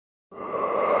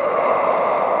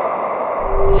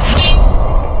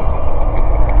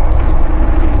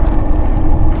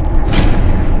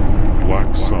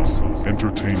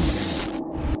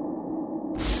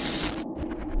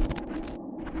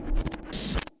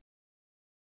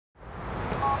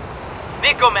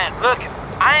Nico, man, look,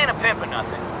 I ain't a pimp or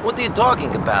nothing. What are you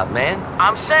talking about, man?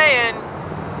 I'm saying,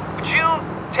 would you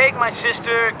take my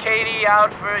sister, Katie,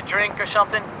 out for a drink or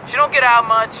something? She don't get out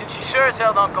much, and she sure as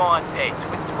hell don't go on dates.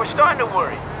 We're starting to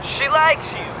worry. She likes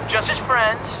you, just as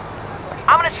friends.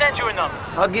 I'm gonna send you a number.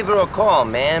 I'll give her a call,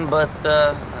 man, but,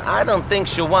 I don't think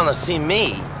she'll want to see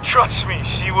me. Trust me,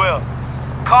 she will.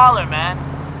 Call her, man.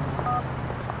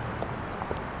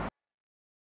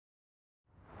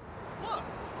 Look,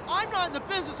 I'm not in the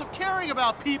business of caring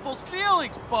about people's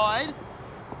feelings, bud.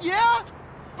 Yeah?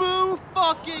 Boo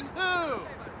fucking who?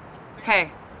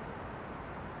 Hey,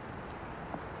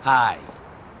 Hi.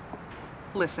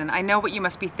 listen, I know what you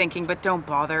must be thinking, but don't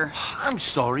bother. I'm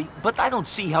sorry, but I don't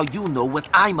see how you know what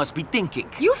I must be thinking.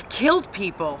 You've killed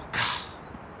people.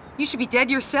 You should be dead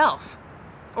yourself.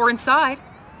 Or inside.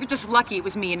 You're just lucky it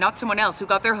was me and not someone else who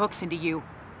got their hooks into you.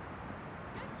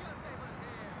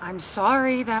 I'm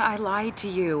sorry that I lied to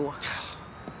you.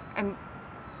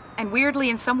 And weirdly,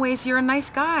 in some ways, you're a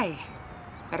nice guy.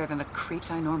 Better than the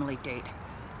creeps I normally date.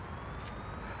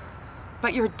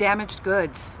 But you're damaged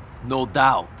goods. No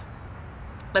doubt.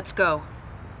 Let's go.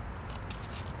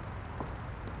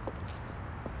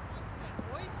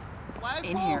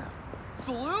 In here.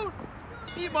 Salute?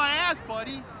 Eat my ass,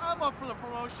 buddy. I'm up for the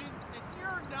promotion, and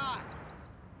you're not.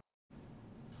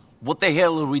 What the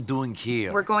hell are we doing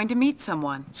here? We're going to meet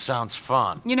someone. Sounds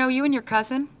fun. You know, you and your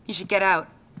cousin, you should get out.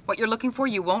 What you're looking for,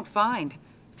 you won't find.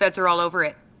 Feds are all over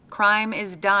it. Crime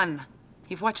is done.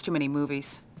 You've watched too many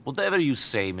movies. Whatever you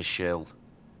say, Michelle.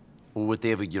 Or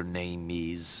whatever your name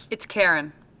is. It's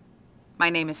Karen. My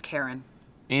name is Karen.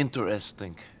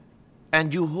 Interesting.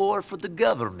 And you whore for the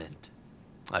government.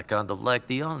 I kind of like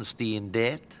the honesty in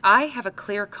that. I have a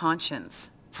clear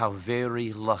conscience. How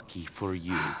very lucky for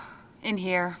you. In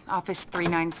here, office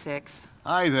 396.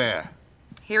 Hi there.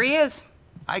 Here he is.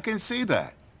 I can see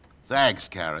that. Thanks,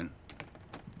 Karen.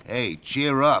 Hey,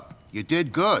 cheer up. You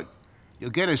did good. You'll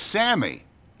get a Sammy,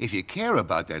 if you care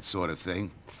about that sort of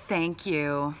thing. Thank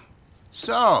you.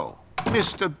 So,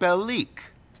 Mr. Belik.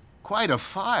 Quite a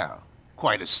file.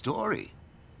 Quite a story.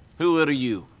 Who are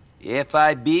you?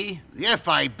 FIB? The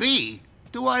FIB?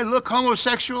 Do I look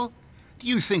homosexual? Do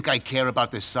you think I care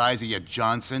about the size of your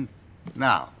Johnson?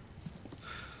 Now,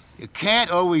 you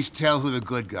can't always tell who the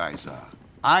good guys are.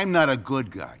 I'm not a good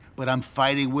guy, but I'm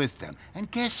fighting with them. And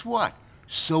guess what?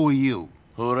 So are you.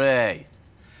 Hooray.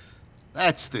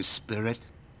 That's the spirit.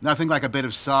 Nothing like a bit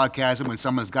of sarcasm when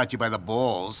someone's got you by the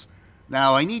balls.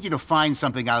 Now, I need you to find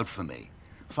something out for me.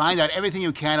 Find out everything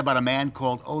you can about a man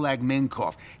called Oleg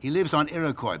Minkov. He lives on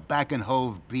Iroquois, back in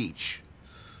Hove Beach.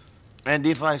 And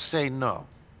if I say no?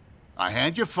 I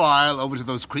hand your file over to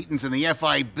those cretins in the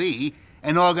FIB,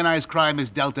 and organized crime is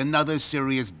dealt another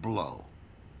serious blow.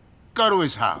 Go to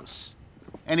his house.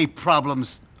 Any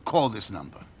problems, call this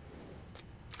number.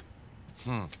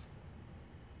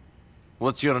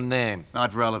 What's your name?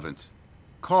 Not relevant.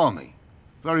 Call me.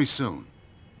 Very soon.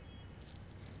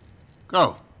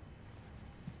 Go.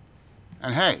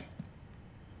 And hey,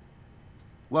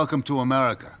 welcome to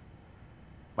America.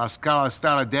 Baskala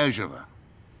Stara Dejava.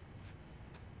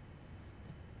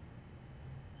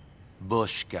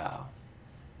 Bushkow.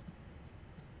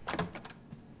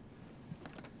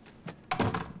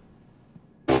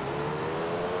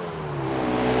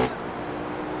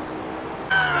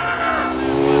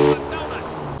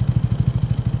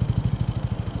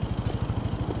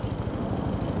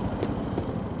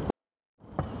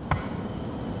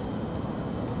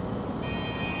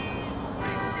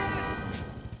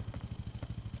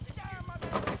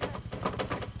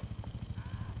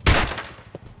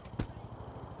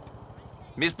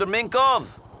 Mr. Minkov?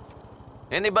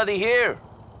 Anybody here?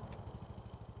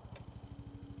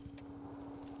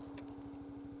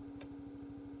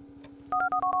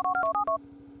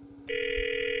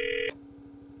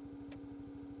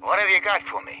 What have you got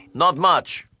for me? Not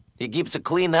much. He keeps a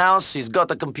clean house, he's got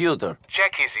a computer.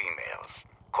 Check his emails.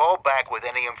 Call back with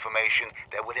any information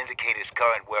that would indicate his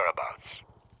current whereabouts.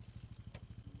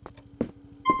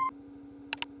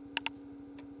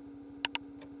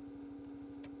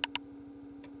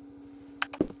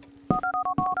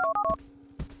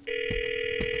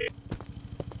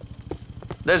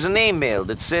 There's an email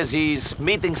that says he's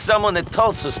meeting someone at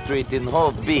Tulsa Street in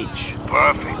Hove Beach.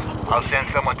 Perfect. I'll send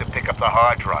someone to pick up the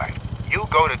hard drive. You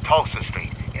go to Tulsa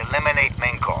Street. Eliminate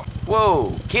Minkov.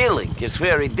 Whoa, killing is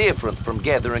very different from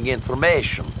gathering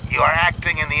information. You are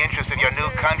acting in the interest of your new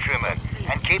countrymen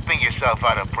and keeping yourself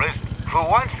out of prison. For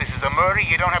once, this is a murder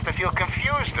you don't have to feel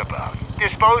confused about.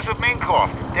 Dispose of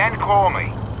Minkov, then call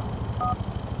me.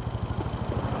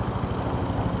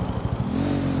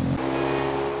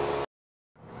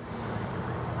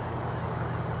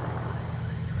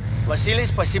 Василий,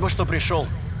 спасибо, что пришел.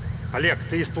 Олег,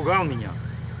 ты испугал меня.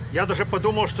 Я даже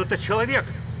подумал, что это человек.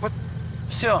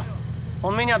 Все,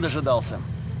 он меня дожидался.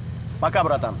 Пока,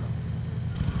 братан.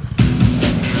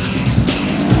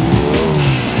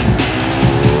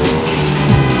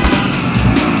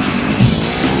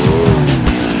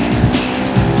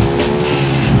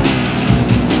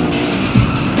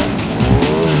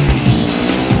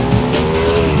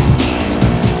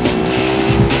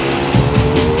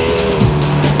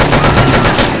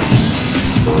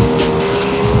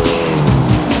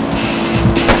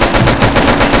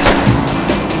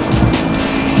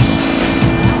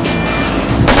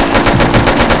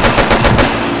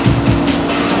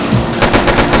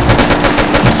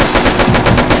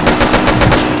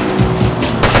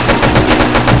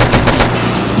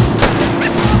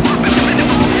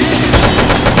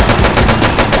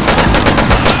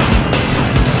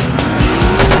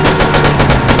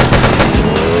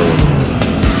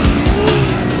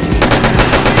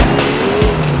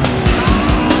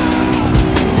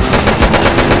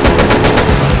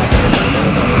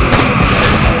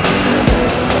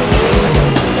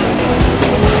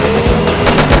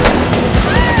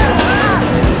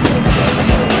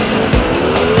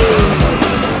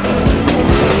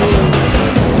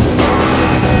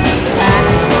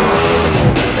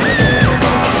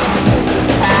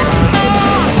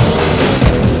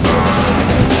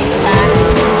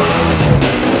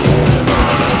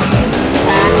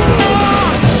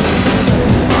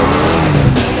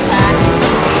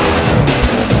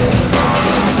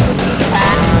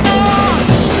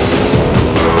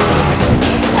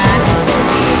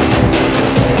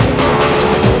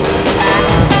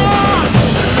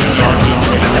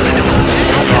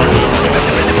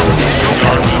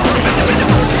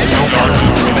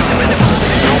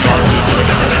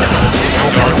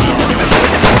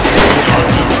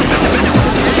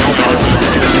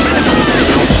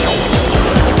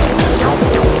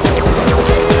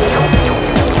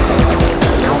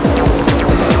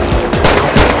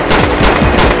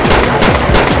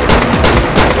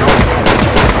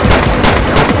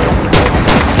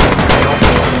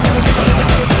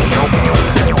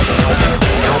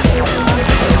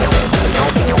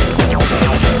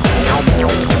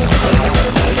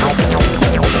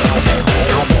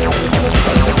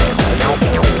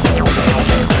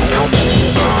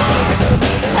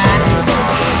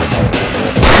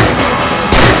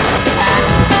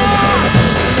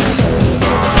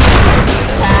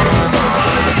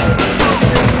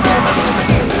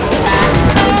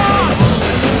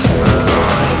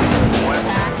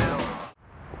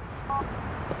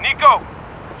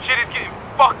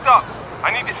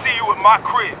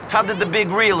 How did the big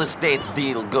real estate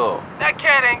deal go? That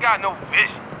cat ain't got no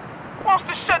vision. Wants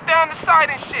to shut down the site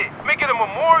and shit. Make it a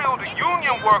memorial to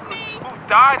union workers who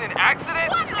died in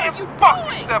accidents. And fuck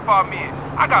the stuff I'm in.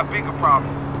 I got bigger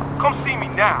problems. Come see me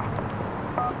now.